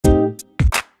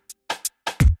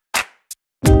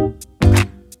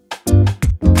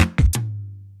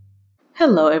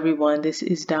Hello everyone, this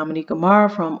is Dominique Amara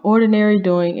from Ordinary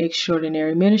Doing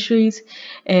Extraordinary Ministries,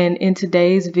 and in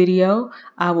today's video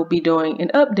I will be doing an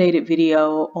updated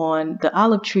video on the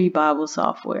Olive Tree Bible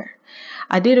software.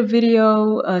 I did a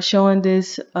video showing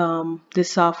this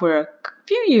software a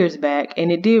few years back, and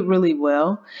it did really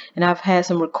well, and I've had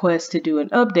some requests to do an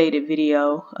updated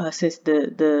video since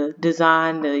the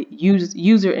design, the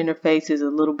user interface is a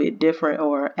little bit different,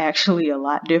 or actually a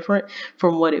lot different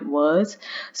from what it was.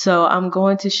 So I'm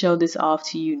going to show this off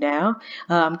to you now.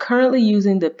 I'm currently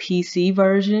using the PC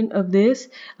version of this,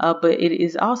 but it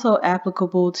is also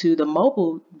applicable to the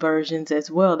mobile versions as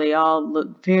well. They all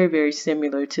look very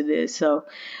similar to this, so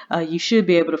you should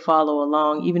be able to follow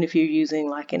along even if you're using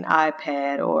like an iPad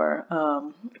or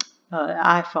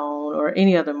iPhone or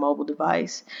any other mobile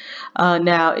device.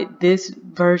 Now this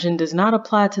version does not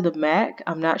apply to the Mac.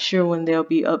 I'm not sure when they'll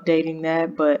be updating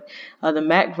that, but the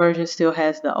Mac version still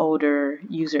has the older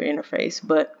user interface.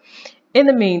 But in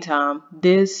the meantime,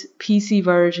 this PC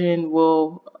version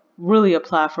will really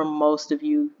apply for most of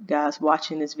you guys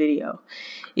watching this video.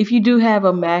 If you do have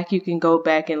a Mac, you can go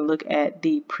back and look at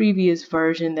the previous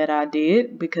version that I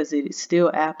did, because it is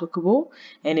still applicable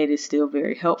and it is still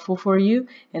very helpful for you,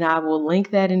 and I will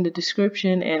link that in the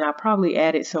description, and I'll probably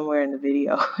add it somewhere in the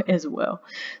video as well.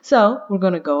 So we're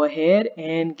going to go ahead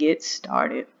and get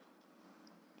started.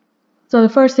 So the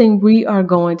first thing we are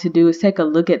going to do is take a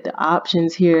look at the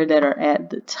options here that are at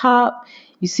the top.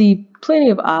 You see plenty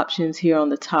of options here on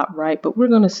the top right, but we're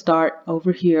going to start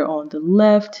over here on the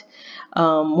left.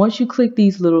 Once you click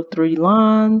these little three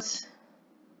lines,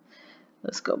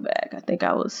 let's go back. I think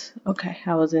I was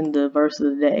in the verse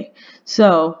of the day.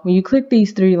 So when you click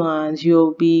these three lines,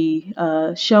 you'll be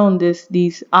shown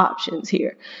these options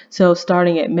here. So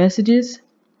starting at messages,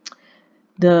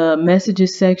 the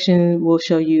messages section will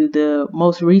show you the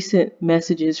most recent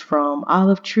messages from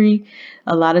Olive Tree.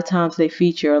 A lot of times they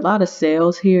feature a lot of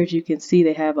sales here. As you can see,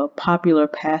 they have a popular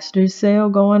pastor's sale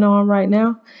going on right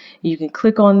now. You can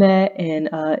click on that, and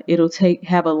it'll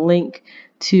have a link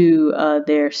to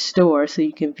their store, so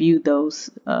you can view those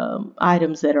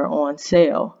items that are on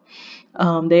sale.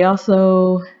 They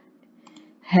also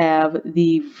have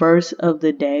the verse of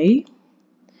the day.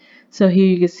 So here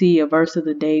you can see a verse of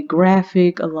the day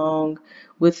graphic along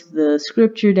with the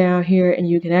scripture down here, and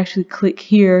you can actually click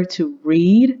here to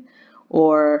read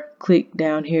or click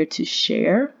down here to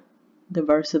share the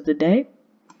verse of the day.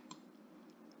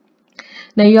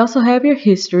 Now you also have your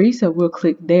history, so we'll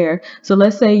click there. So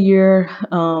let's say you're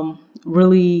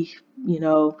really,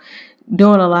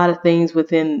 doing a lot of things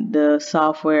within the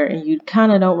software and you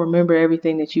kind of don't remember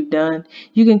everything that you've done.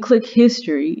 You can click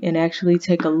history and actually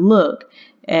take a look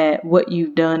at what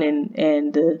you've done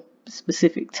and the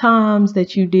specific times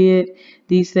that you did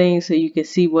these things, so you can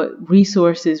see what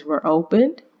resources were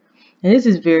opened. And this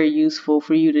is very useful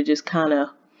for you to just kind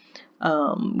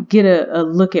of get a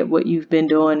look at what you've been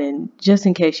doing, and just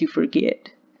in case you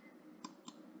forget.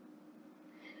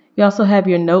 You also have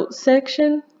your notes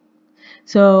section.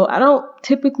 So I don't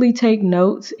typically take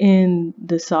notes in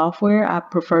the software. I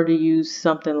prefer to use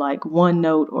something like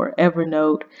OneNote or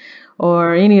Evernote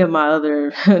or any of my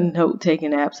other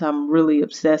note-taking apps. I'm really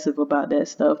obsessive about that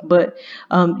stuff. But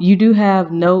you do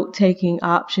have note-taking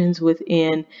options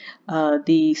within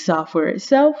the software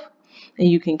itself, and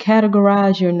you can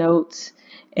categorize your notes,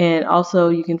 and also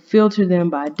you can filter them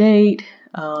by date,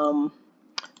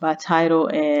 by title,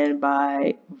 and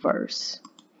by verse.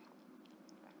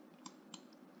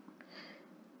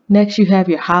 Next, you have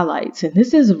your highlights, and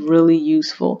this is really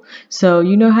useful. So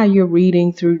you know how you're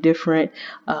reading through different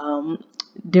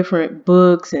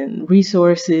books and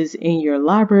resources in your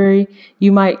library.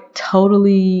 You might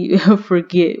totally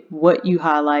forget what you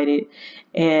highlighted,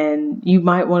 and you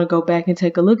might want to go back and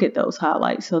take a look at those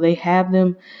highlights. So they have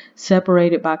them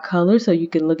separated by color, so you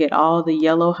can look at all the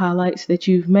yellow highlights that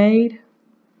you've made.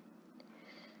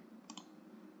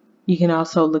 You can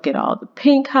also look at all the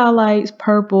pink highlights,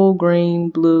 purple, green,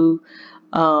 blue,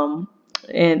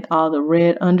 and all the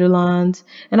red underlines.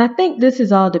 And I think this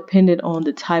is all dependent on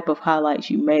the type of highlights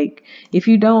you make. If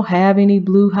you don't have any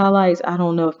blue highlights, I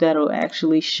don't know if that'll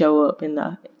actually show up in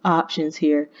the options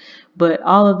here. But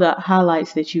all of the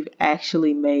highlights that you've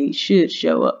actually made should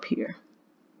show up here.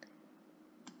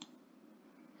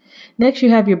 Next,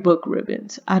 you have your book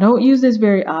ribbons. I don't use this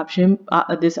option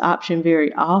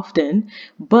very often,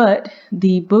 but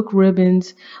the book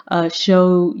ribbons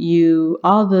show you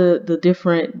all the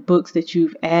different books that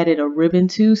you've added a ribbon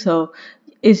to. So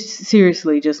it's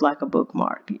seriously just like a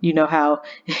bookmark. You know how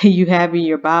you have in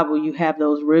your Bible, you have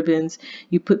those ribbons.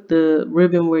 You put the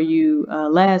ribbon where you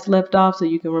last left off so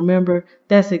you can remember.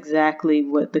 That's exactly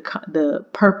what the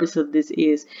purpose of this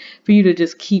is, for you to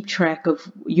just keep track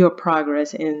of your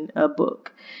progress in a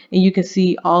book. And you can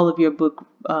see all of your book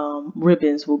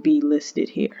ribbons will be listed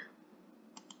here.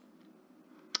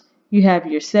 You have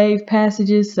your save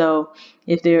passages, so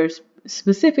if there's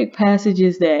specific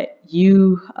passages that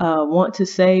you want to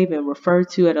save and refer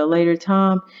to at a later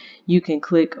time, you can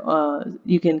click on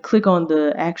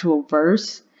the actual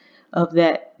verse of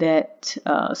that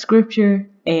scripture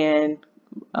and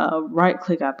right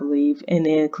click, I believe, and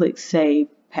then click Save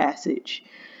Passage,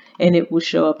 and it will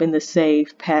show up in the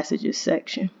Save Passages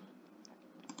section.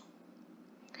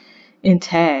 In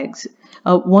tags.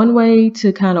 One way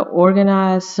to kind of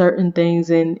organize certain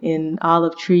things in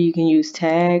Olive Tree, you can use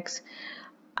tags.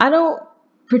 I don't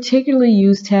particularly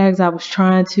use tags. I was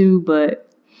trying to, but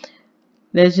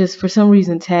there's just, for some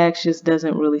reason, tags just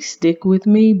doesn't really stick with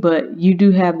me. But you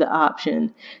do have the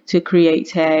option to create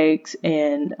tags,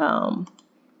 and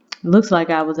looks like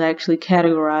I was actually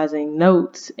categorizing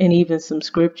notes and even some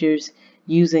scriptures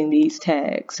using these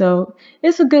tags. So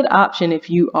it's a good option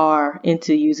if you are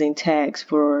into using tags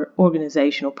for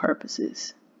organizational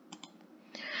purposes.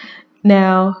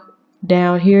 Now,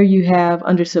 down here you have,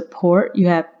 under support, you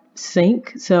have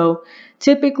sync. So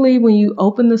typically when you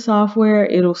open the software,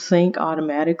 it'll sync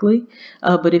automatically.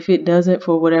 But if it doesn't,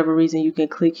 for whatever reason, you can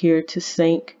click here to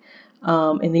sync.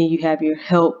 And then you have your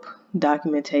help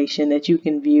documentation that you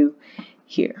can view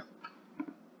here.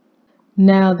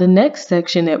 Now, the next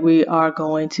section that we are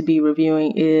going to be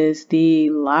reviewing is the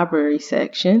library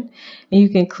section. And you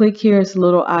can click here, it's a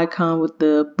little icon with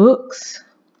the books.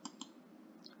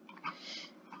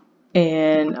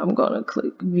 And I'm going to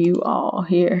click view all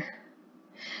here.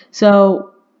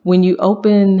 So when you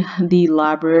open the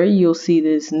library, you'll see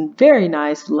this very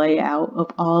nice layout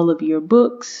of all of your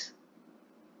books.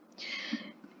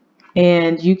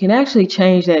 And you can actually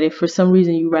change that. If for some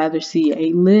reason you rather see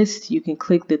a list, you can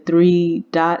click the 3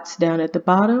 dots down at the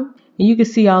bottom and you can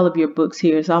see all of your books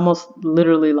here. It's almost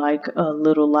literally like a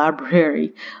little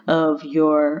library of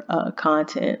your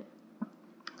content.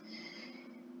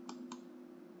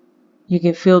 You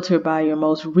can filter by your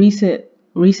most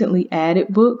recently added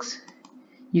books.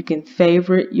 You can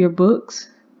favorite your books,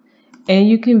 and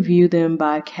you can view them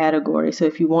by category. So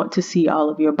if you want to see all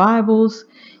of your Bibles,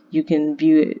 you can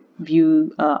view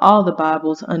all the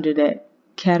Bibles under that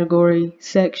category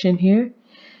section here.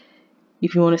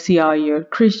 If you want to see all your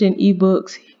Christian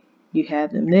ebooks, you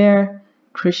have them there.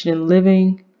 Christian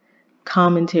living,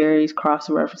 commentaries, cross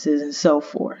references, and so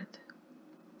forth.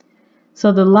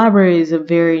 So the library is a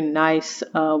very nice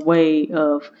way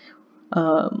of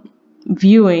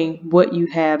viewing what you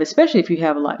have, especially if you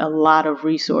have a lot of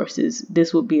resources.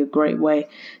 This would be a great way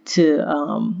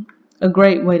to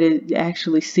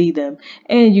actually see them.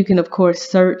 And you can of course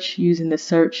search using the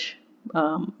search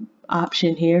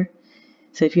option here.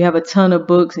 So if you have a ton of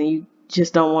books and you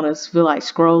just don't want to feel like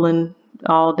scrolling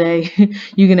all day,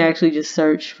 you can actually just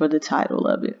search for the title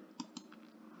of it.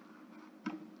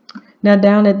 Now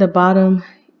down at the bottom,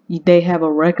 they have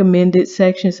a recommended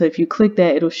section. So if you click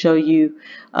that, it'll show you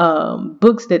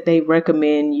books that they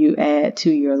recommend you add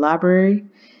to your library.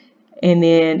 And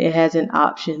then it has an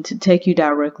option to take you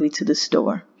directly to the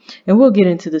store. And we'll get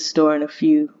into the store in a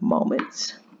few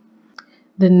moments.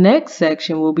 The next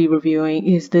section we'll be reviewing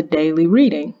is the daily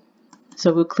reading.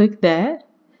 So we'll click that.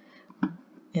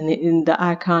 And in the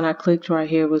icon I clicked right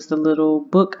here was the little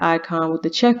book icon with the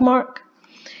check mark.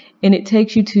 And it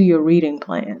takes you to your reading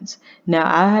plans. Now,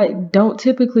 I don't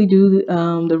typically do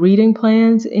the reading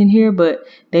plans in here, but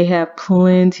they have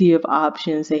plenty of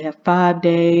options. They have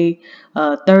 5-day,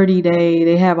 30-day.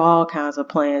 They have all kinds of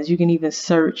plans. You can even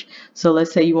search. So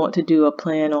let's say you want to do a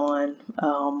plan on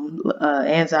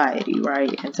anxiety,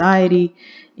 right? Anxiety.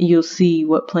 You'll see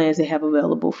what plans they have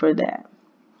available for that.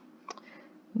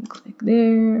 Click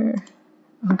there.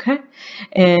 Okay.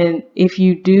 And if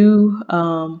you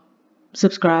do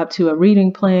subscribe to a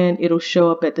reading plan, it'll show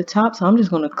up at the top. So I'm just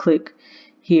going to click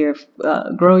here,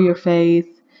 grow your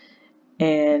faith,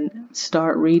 and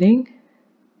start reading.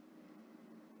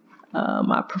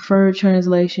 My preferred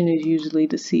translation is usually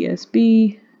the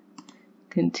CSB.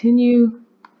 Continue.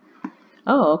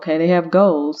 Oh, okay, they have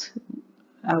goals.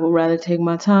 I would rather take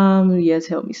my time. Yes,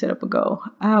 help me set up a goal.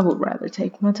 I would rather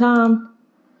take my time.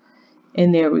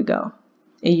 And there we go.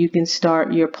 And you can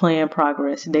start your plan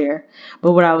progress there.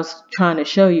 But what I was trying to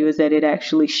show you is that it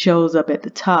actually shows up at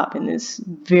the top in this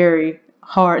very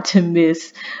hard to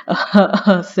miss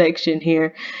section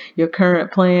here. Your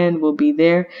current plan will be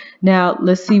there. Now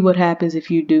let's see what happens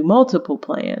if you do multiple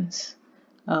plans.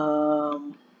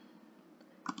 5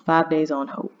 days on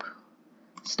hope.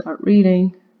 Start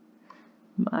reading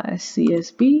my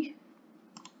CSB,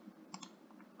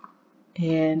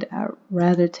 and I'd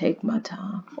rather take my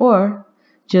time, or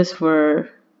just for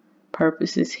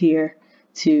purposes here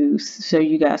to so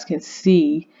you guys can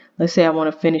see. Let's say I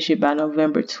want to finish it by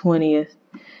November 20th.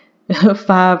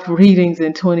 5 readings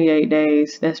in 28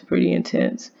 days. That's pretty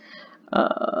intense.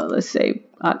 Let's say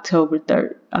October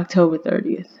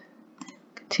 30th.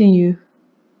 Continue.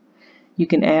 You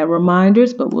can add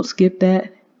reminders, but we'll skip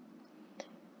that.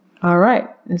 All right,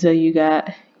 and so you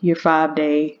got your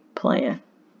 5-day plan.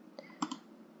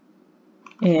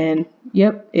 And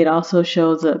yep, it also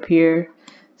shows up here.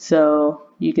 So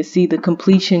you can see the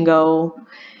completion goal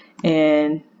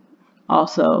and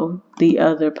also the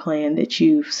other plan that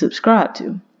you've subscribed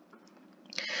to.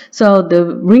 So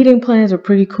the reading plans are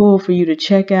pretty cool for you to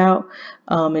check out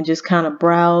and just kind of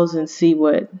browse and see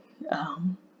what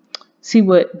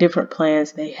different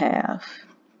plans they have.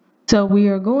 So we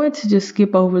are going to just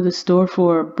skip over the store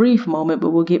for a brief moment,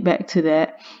 but we'll get back to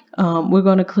that. We're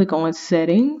going to click on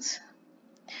settings.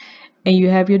 And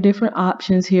you have your different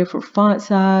options here for font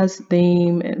size,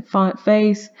 theme, and font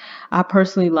face. I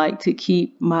personally like to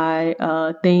keep my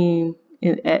theme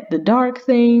at the dark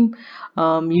theme.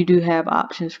 You do have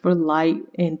options for light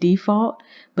and default,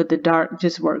 but the dark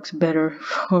just works better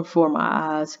for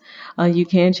my eyes. You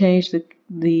can change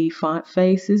the font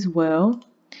face as well.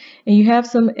 And you have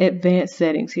some advanced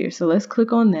settings here. So let's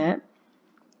click on that.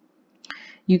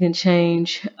 You can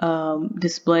change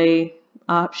display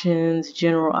options,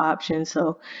 general options,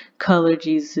 so color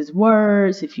Jesus's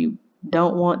words. If you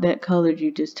don't want that colored,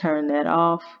 you just turn that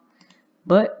off.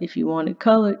 But if you want it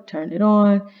colored, turn it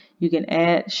on. You can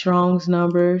add Strong's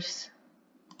numbers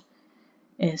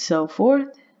and so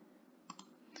forth.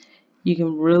 You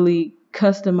can really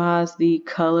customize the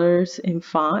colors and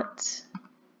fonts.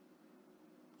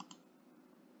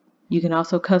 You can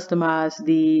also customize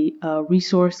the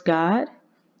resource guide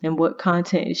and what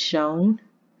content is shown.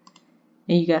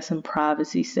 And you got some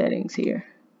privacy settings here.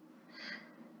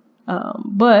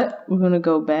 But we're going to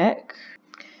go back.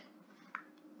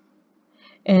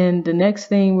 And the next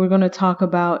thing we're going to talk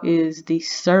about is the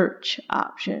search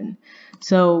option.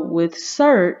 So with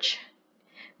search,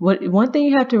 one thing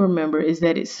you have to remember is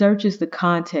that it searches the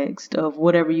context of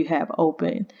whatever you have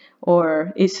open,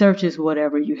 or it searches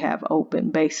whatever you have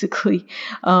open, basically.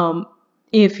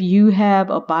 If you have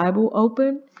a Bible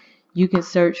open, you can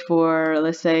search for,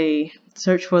 let's say,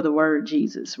 search for the word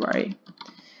Jesus, right?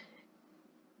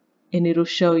 And it'll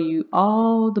show you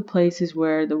all the places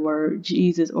where the word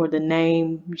Jesus or the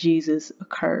name Jesus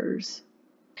occurs.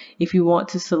 If you want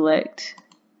to select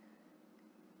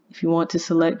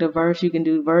a verse, you can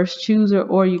do verse chooser,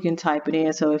 or you can type it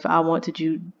in. So if I want to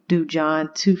do John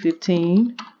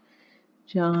 2:15,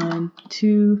 John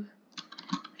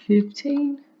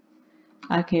 2:15,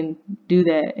 I can do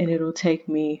that and it'll take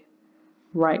me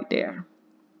right there.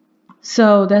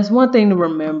 So that's one thing to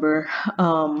remember.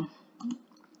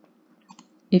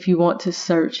 If you want to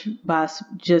search by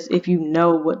just, if you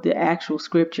know what the actual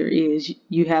scripture is,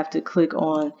 you have to click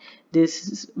on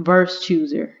this verse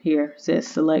chooser here. It says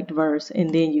select verse, and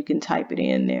then you can type it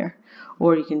in there,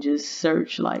 or you can just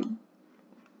search like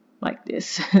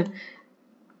this,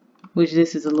 which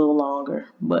this is a little longer,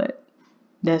 but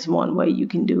that's one way you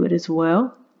can do it as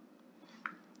well.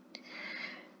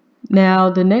 Now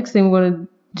the next thing we're going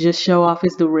to just show off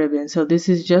is the ribbon. So this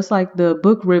is just like the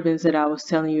book ribbons that I was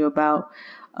telling you about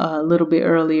a little bit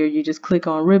earlier. You just click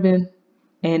on ribbon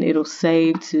and it'll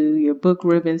save to your book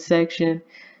ribbon section.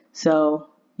 So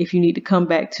if you need to come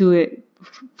back to it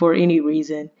for any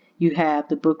reason, you have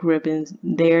the book ribbons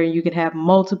there. You can have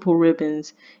multiple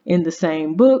ribbons in the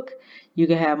same book. You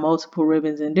can have multiple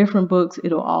ribbons in different books.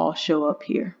 It'll all show up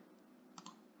here.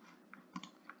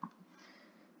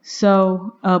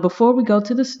 So before we go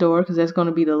to the store, because that's going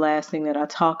to be the last thing that I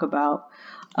talk about,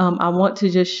 I want to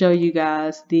just show you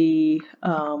guys the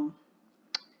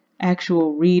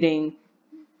actual reading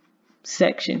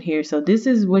section here. So this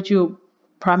is what you'll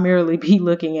primarily be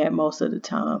looking at most of the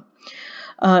time.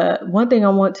 One thing I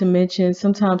want to mention,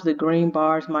 sometimes the green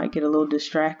bars might get a little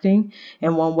distracting,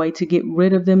 and one way to get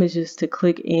rid of them is just to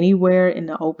click anywhere in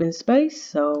the open space.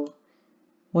 So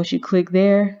once you click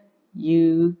there,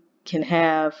 you can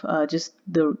have just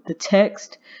the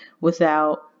text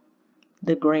without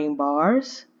the green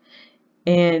bars.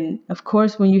 And of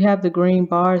course, when you have the green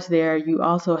bars there, you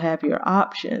also have your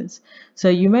options. So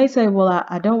you may say, well,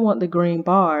 I don't want the green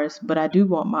bars, but I do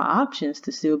want my options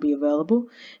to still be available.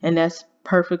 And that's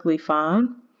perfectly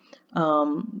fine.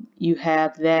 You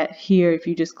have that here. If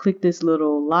you just click this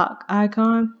little lock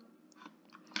icon,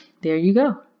 there you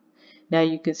go. Now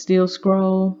you can still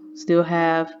scroll, still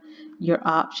have your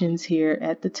options here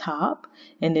at the top,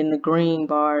 and then the green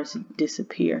bars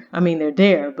disappear. I mean, they're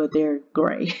there, but they're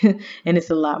gray, and it's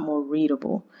a lot more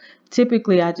readable.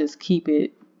 Typically, I just keep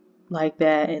it like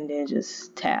that and then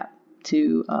just tap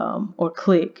to or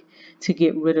click to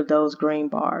get rid of those green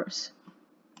bars.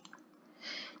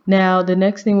 Now, the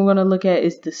next thing we're going to look at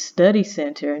is the Study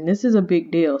Center, and this is a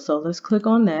big deal. So let's click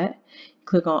on that.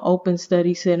 Click on Open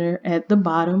Study Center at the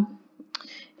bottom.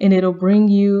 And it'll bring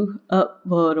you up,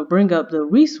 well, it'll bring up the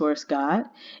resource guide,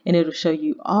 and it'll show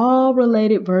you all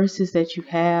related verses that you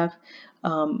have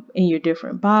in your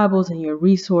different Bibles and your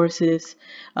resources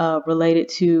related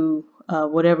to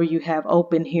whatever you have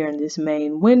open here in this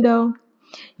main window.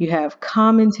 You have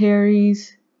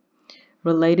commentaries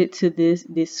related to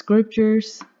these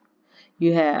scriptures.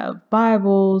 You have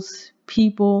Bibles,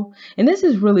 people, and this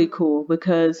is really cool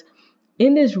because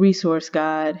in this resource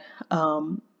guide,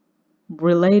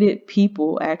 related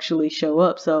people actually show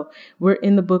up. So we're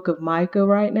in the book of Micah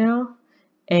right now,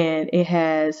 and it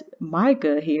has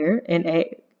Micah here and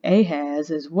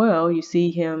Ahaz as well. You see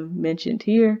him mentioned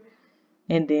here,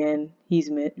 and then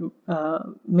he's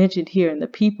mentioned here in the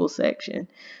people section.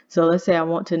 So let's say I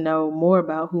want to know more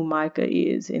about who Micah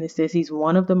is, and it says he's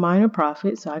one of the minor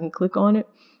prophets. So I can click on it,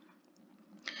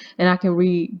 and I can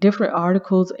read different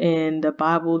articles in the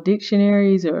Bible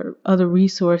dictionaries or other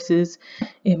resources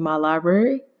in my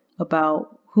library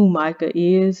about who Micah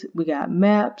is. We got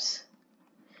maps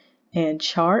and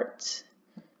charts.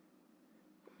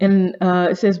 And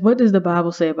it says, what does the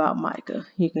Bible say about Micah?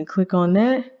 You can click on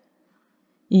that,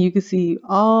 and you can see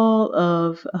all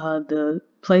of the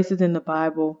places in the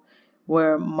Bible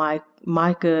where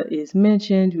Micah is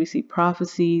mentioned. We see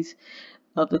prophecies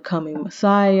of the coming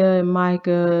Messiah in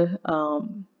Micah,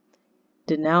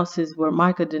 where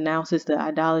Micah denounces the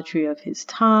idolatry of his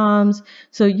times.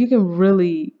 So you can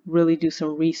really, really do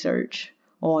some research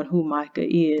on who Micah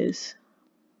is.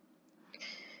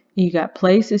 You got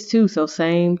places too, so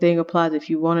same thing applies if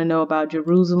you want to know about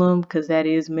Jerusalem, because that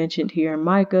is mentioned here in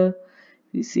Micah.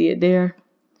 You see it there.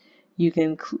 You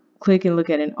can click and look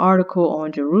at an article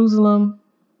on Jerusalem.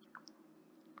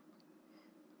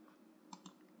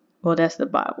 Well, that's the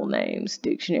Bible Names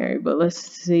Dictionary, but let's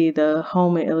see the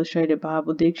Holman Illustrated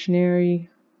Bible Dictionary.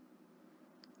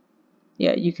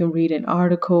 Yeah, you can read an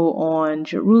article on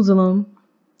Jerusalem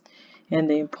and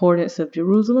the importance of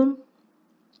Jerusalem.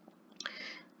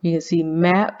 You can see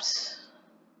maps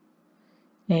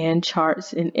and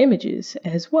charts and images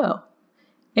as well.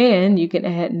 And you can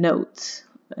add notes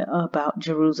about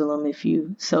Jerusalem if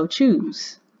you so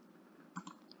choose.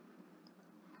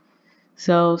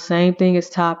 So same thing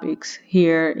as topics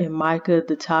here in Micah,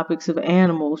 the topics of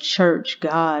animals, church,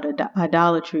 God,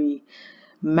 idolatry,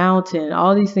 mountain,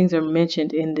 all these things are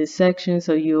mentioned in this section.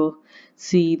 So you'll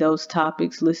see those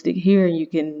topics listed here and you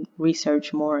can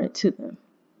research more into them.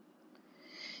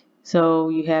 So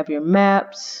you have your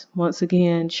maps, once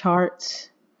again, charts,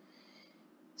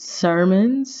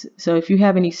 sermons. So if you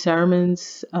have any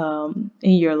sermons in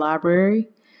your library,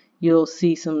 you'll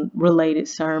see some related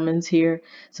sermons here.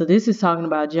 So this is talking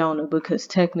about Jonah because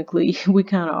technically we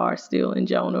kind of are still in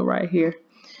Jonah right here.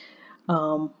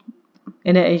 And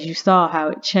as you saw how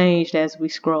it changed as we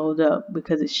scrolled up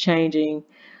because it's changing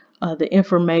the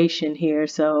information here.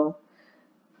 So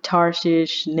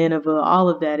Tarshish, Nineveh, all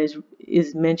of that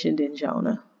is mentioned in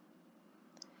Jonah.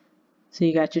 So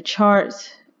you got your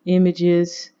charts,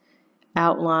 images,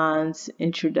 outlines,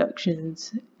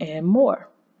 introductions, and more.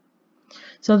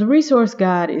 So the resource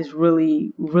guide is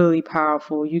really, really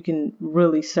powerful. You can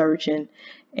really search and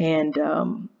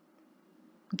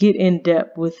get in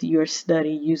depth with your study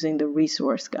using the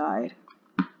resource guide.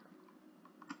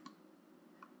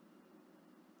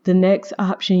 The next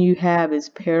option you have is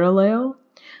parallel.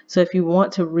 So if you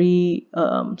want to read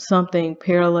something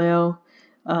parallel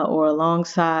or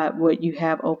alongside what you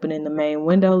have open in the main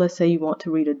window, let's say you want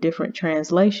to read a different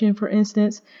translation, for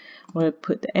instance. I'm going to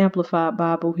put the Amplified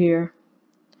Bible here.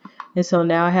 And so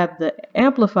now I have the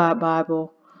Amplified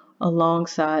Bible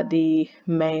alongside the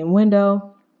main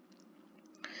window.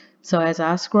 So as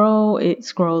I scroll, it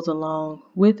scrolls along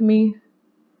with me.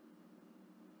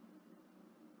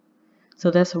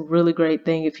 So that's a really great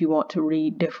thing if you want to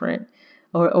read different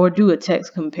or do a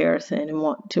text comparison and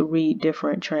want to read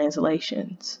different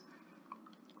translations.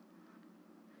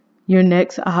 Your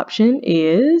next option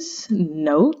is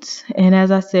notes. And as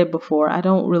I said before, I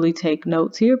don't really take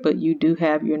notes here, but you do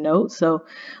have your notes. So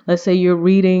let's say you're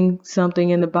reading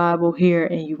something in the Bible here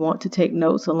and you want to take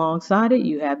notes alongside it,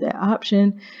 you have that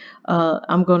option.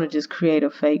 I'm going to just create a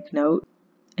fake note.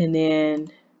 And then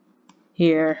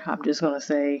here, I'm just going to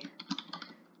say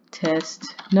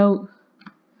test note.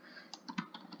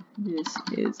 This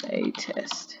is a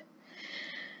test.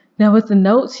 Now with the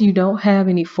notes, you don't have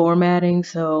any formatting,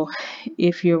 so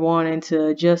if you're wanting to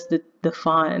adjust the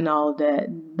font and all of that,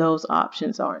 those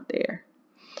options aren't there,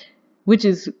 which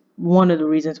is one of the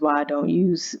reasons why I don't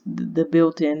use the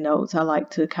built-in notes. I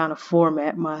like to kind of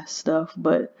format my stuff,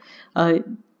 but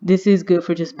this is good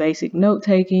for just basic note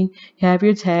taking. You have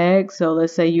your tags, so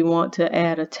let's say you want to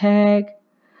add a tag.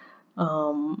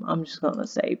 I'm just gonna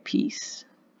say peace.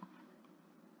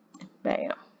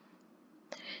 Bam.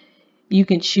 You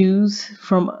can choose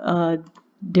from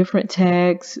different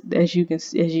tags, as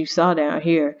you saw down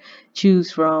here.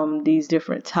 Choose from these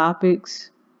different topics,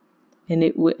 and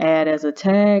it would add as a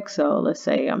tag. So let's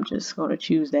say I'm just going to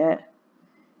choose that,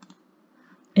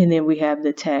 and then we have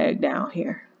the tag down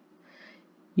here.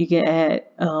 You can add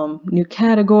new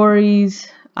categories,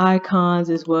 icons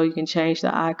as well. You can change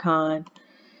the icon,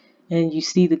 and you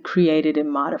see the created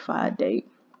and modified date.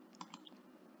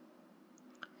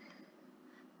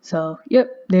 So,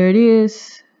 yep, there it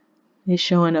is. It's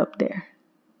showing up there.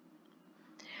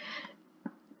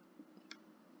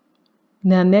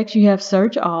 Now, next you have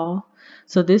search all.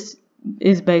 So this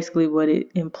is basically what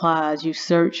it implies. You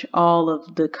search all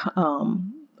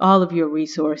of your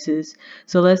resources.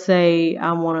 So let's say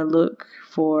I want to look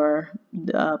for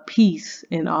peace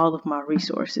in all of my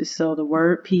resources. So the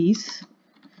word peace.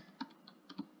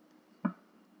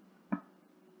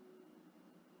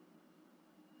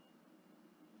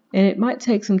 And it might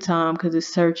take some time because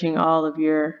it's searching all of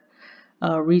your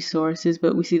resources,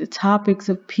 but we see the topics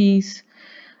of peace,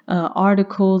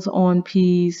 articles on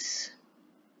peace,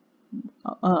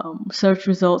 search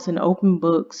results and open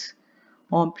books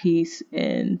on peace,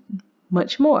 and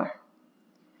much more.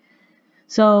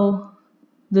 So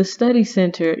the study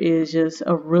center is just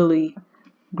a really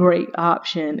great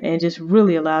option and just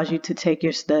really allows you to take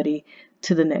your study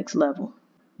to the next level.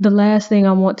 The last thing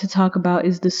I want to talk about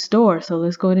is the store. So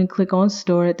let's go ahead and click on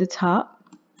store at the top.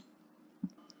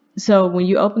 So when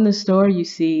you open the store, you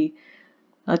see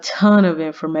a ton of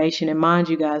information, and mind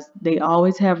you guys, they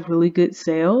always have really good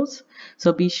sales,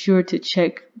 so be sure to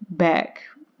check back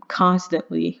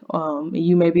constantly.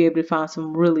 You may be able to find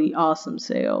some really awesome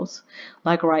sales.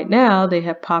 Like right now, they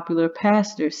have popular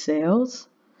pastor sales.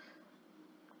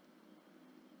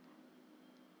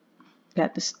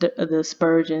 Got the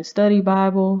Spurgeon Study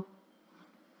Bible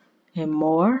and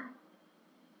more.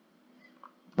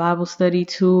 Bible study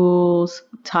tools,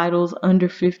 titles under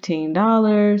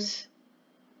 $15,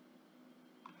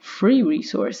 free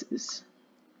resources.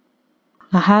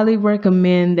 I highly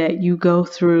recommend that you go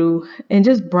through and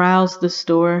just browse the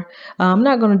store. I'm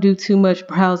not going to do too much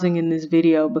browsing in this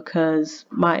video because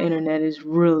my internet is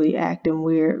really acting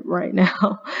weird right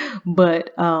now.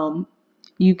 But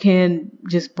you can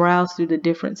just browse through the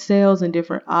different sales and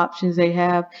different options they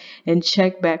have and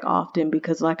check back often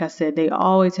because, like I said, they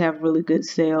always have really good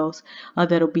sales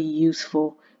that'll be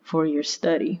useful for your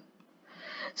study.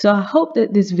 So I hope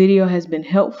that this video has been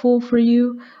helpful for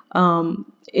you. Olive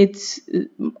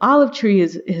Tree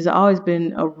has always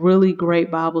been a really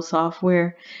great Bible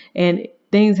software, and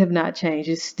things have not changed.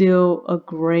 It's still a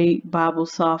great Bible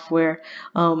software.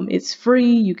 It's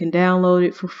free. You can download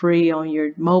it for free on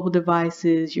your mobile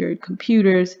devices, your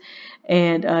computers,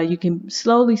 and you can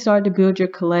slowly start to build your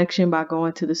collection by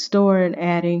going to the store and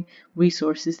adding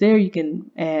resources there. You can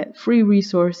add free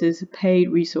resources, paid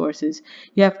resources.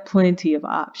 You have plenty of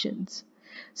options.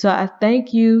 So I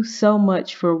thank you so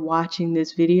much for watching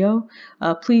this video.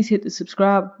 Please hit the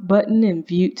subscribe button and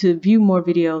view more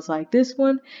videos like this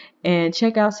one, and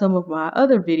check out some of my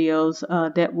other videos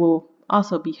that will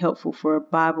also be helpful for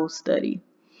Bible study.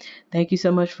 Thank you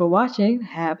so much for watching.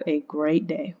 Have a great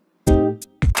day.